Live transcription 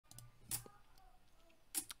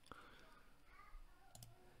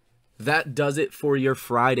that does it for your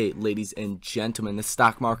Friday, ladies and gentlemen. The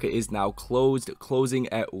stock market is now closing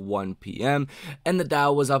at 1 p.m. and the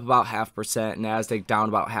Dow was up about 0.5%, Nasdaq down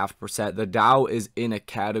about 0.5%. The Dow is in a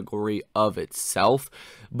category of itself,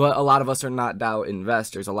 but a lot of us are not Dow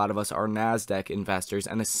investors. A lot of us are Nasdaq investors,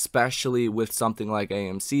 and especially with something like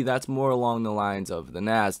AMC, that's more along the lines of the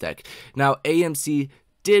Nasdaq. Now, AMC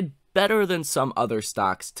did better than some other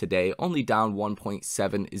stocks today, only down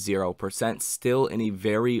 1.70%, still in a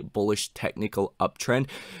very bullish technical uptrend,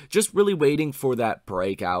 just really waiting for that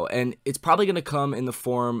breakout, and it's probably going to come in the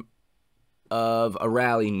form of a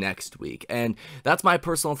rally next week. And that's my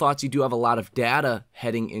personal thoughts. You do have a lot of data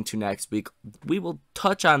heading into next week. We will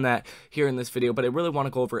touch on that here in this video, but I really want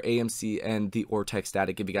to go over AMC and the Ortex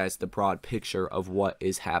data, give you guys the broad picture of what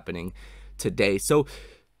is happening today. So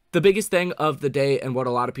the biggest thing of the day, and what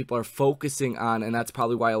a lot of people are focusing on, and that's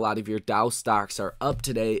probably why a lot of your Dow stocks are up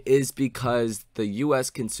today, is because the U.S.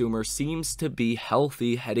 consumer seems to be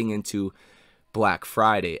healthy heading into Black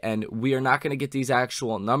Friday. And we are not going to get these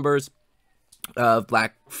actual numbers of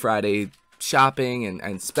Black Friday shopping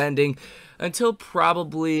and spending until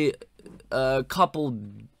probably a couple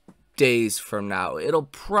days from now. It'll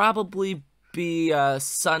probably be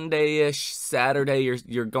Sunday-ish, Saturday,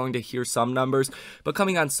 you're going to hear some numbers, but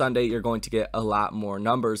coming on Sunday, you're going to get a lot more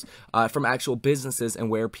numbers from actual businesses and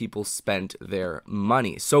where people spend their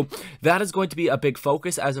money. So that is going to be a big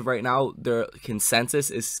focus. As of right now, the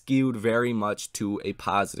consensus is skewed very much to a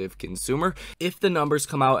positive consumer. If the numbers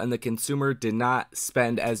come out and the consumer did not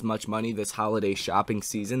spend as much money this holiday shopping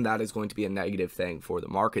season, that is going to be a negative thing for the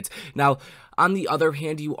markets. Now, on the other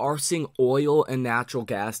hand, you are seeing oil and natural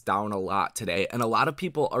gas down a lot today, and a lot of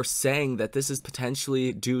people are saying that this is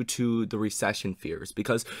potentially due to the recession fears,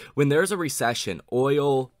 because when there's a recession,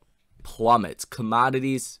 oil plummets,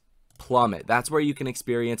 commodities plummet. That's where you can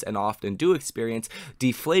experience, and often do experience,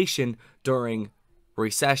 deflation during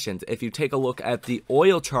recessions. If you take a look at the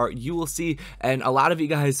oil chart, you will see, and a lot of you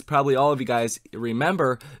guys, probably all of you guys,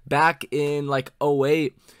 remember back in like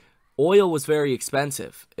 08, oil was very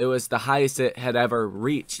expensive. It was the highest it had ever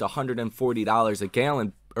reached, $140 a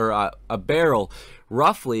gallon, or a barrel,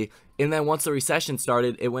 roughly. And then once the recession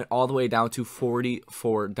started, it went all the way down to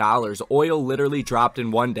 $44. Oil literally dropped in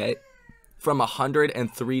one day from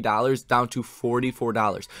 $103 down to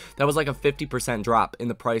 $44. That was like a 50% drop in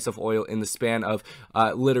the price of oil in the span of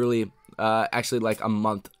literally actually like a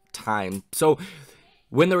month time. So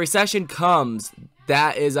when the recession comes,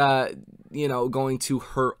 that is going to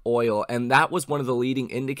hurt oil, and that was one of the leading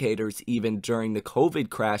indicators even during the COVID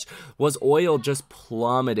crash. Was oil just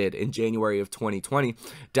plummeted in January of 2020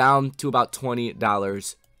 down to about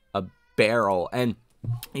 $20 a barrel. And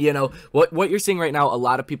what you're seeing right now, a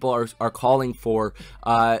lot of people are calling for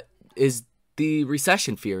is the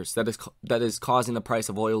recession fears that is causing the price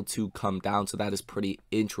of oil to come down. So that is pretty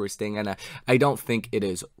interesting, and I don't think it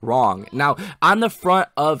is wrong. Now, on the front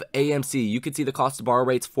of AMC, you can see the cost to borrow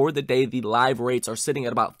rates for the day. The live rates are sitting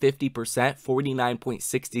at about 50%,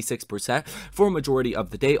 49.66% for a majority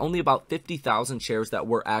of the day. Only about 50,000 shares that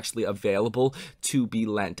were actually available to be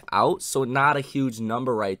lent out. So not a huge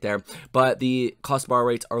number right there, but the cost to borrow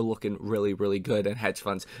rates are looking really, really good. And hedge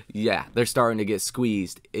funds, yeah, they're starting to get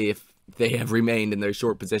squeezed if they have remained in their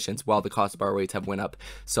short positions while the cost to borrow rates have went up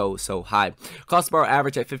so high. Cost to borrow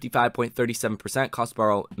average at 55.37%, cost to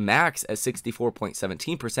borrow max at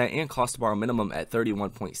 64.17%, and cost to borrow minimum at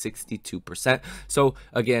 31.62%. So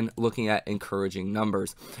again, looking at encouraging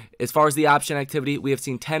numbers. As far as the option activity, we have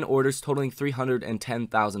seen 10 orders totaling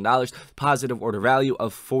 $310,000, positive order value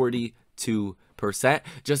of 42%.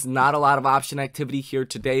 Just not a lot of option activity here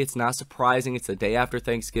today. It's not surprising. It's the day after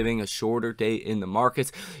Thanksgiving, a shorter day in the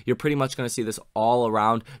markets. You're pretty much going to see this all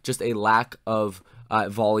around, just a lack of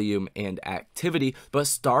volume and activity. But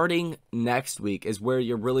starting next week is where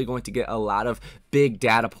you're really going to get a lot of big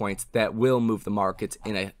data points that will move the markets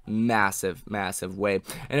in a massive way.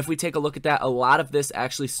 And if we take a look at that, a lot of this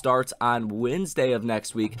actually starts on Wednesday of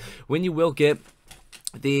next week, when you will get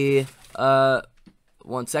the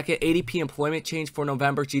one second, ADP employment change for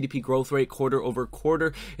November, GDP growth rate quarter over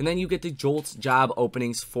quarter, and then you get the JOLTS job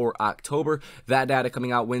openings for October. That data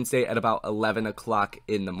coming out Wednesday at about 11 o'clock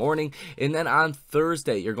in the morning. And then on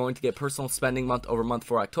Thursday, you're going to get personal spending month over month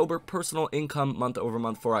for October, personal income month over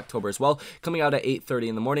month for October as well, coming out at 8:30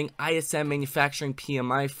 in the morning. ISM manufacturing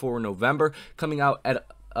PMI for November coming out at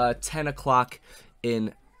 10 o'clock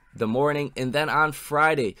in the morning. And then on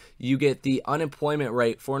Friday, you get the unemployment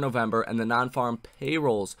rate for November and the non-farm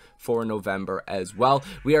payrolls for November as well.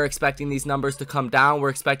 We are expecting these numbers to come down. We're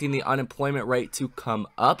expecting the unemployment rate to come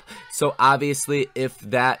up. So obviously, if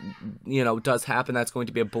that, does happen, that's going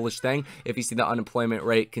to be a bullish thing. If you see the unemployment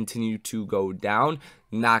rate continue to go down,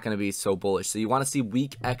 not going to be so bullish. So you want to see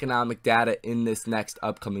weak economic data in this next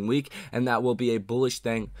upcoming week, and that will be a bullish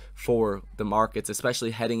thing for the markets,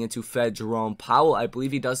 especially heading into Fed Jerome Powell. I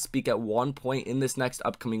believe he does speak at one point in this next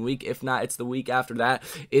upcoming week. If not, it's the week after that.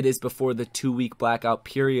 It is before the 2-week blackout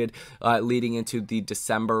period leading into the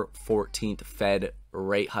December 14th Fed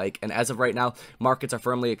rate hike. And as of right now, markets are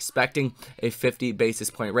firmly expecting a 50 basis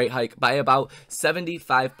point rate hike by about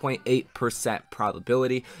 75.8%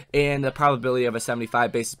 probability, and the probability of a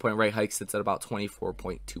 75 basis point rate hike sits at about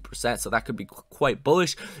 24.2%. so that could be quite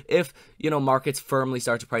bullish if markets firmly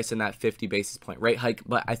start to price in that 50 basis point rate hike.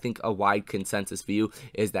 But I think a wide consensus view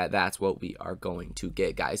is that that's what we are going to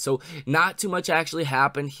get, guys. So not too much actually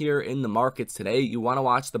happened here in the markets today. You want to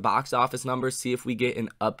watch the box office numbers, see if we get an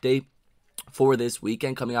update for this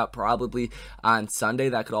weekend coming out probably on Sunday.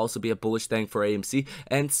 That could also be a bullish thing for AMC.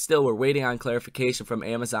 And still, we're waiting on clarification from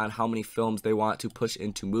Amazon how many films they want to push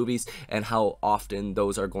into movies and how often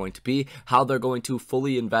those are going to be, how they're going to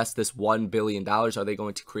fully invest this $1 billion. Are they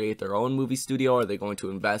going to create their own movie studio? Are they going to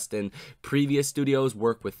invest in previous studios,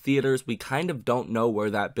 work with theaters? We kind of don't know where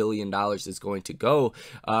that $1 billion is going to go,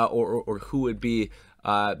 or who would be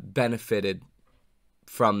benefited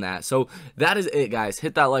from that. So that is it, guys.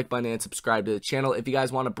 Hit that like button and subscribe to the channel. If you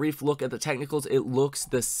guys want a brief look at the technicals, it looks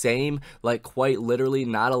the same. Like, quite literally,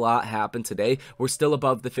 not a lot happened today. We're still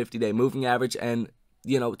above the 50-day moving average, and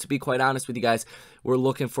to be quite honest with you guys, we're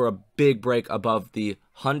looking for a big break above the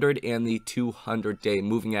 100 and the 200-day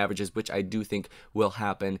moving averages, which I do think will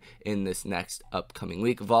happen in this next upcoming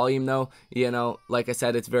week. Volume, though, like I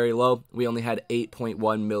said, it's very low. We only had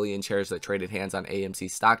 8.1 million shares that traded hands on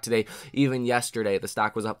AMC stock today. Even yesterday, the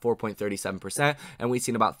stock was up 4.37%, and we've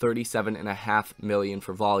seen about 37.5 million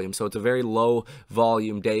for volume. So it's a very low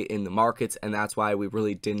volume day in the markets, and that's why we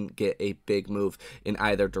really didn't get a big move in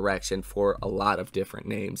either direction for a lot of different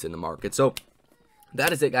names in the market. So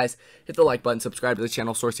that is it, guys. Hit the like button, subscribe to the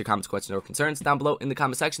channel, source your comments, questions, or concerns down below in the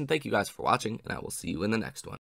comment section. Thank you guys for watching, and I will see you in the next one.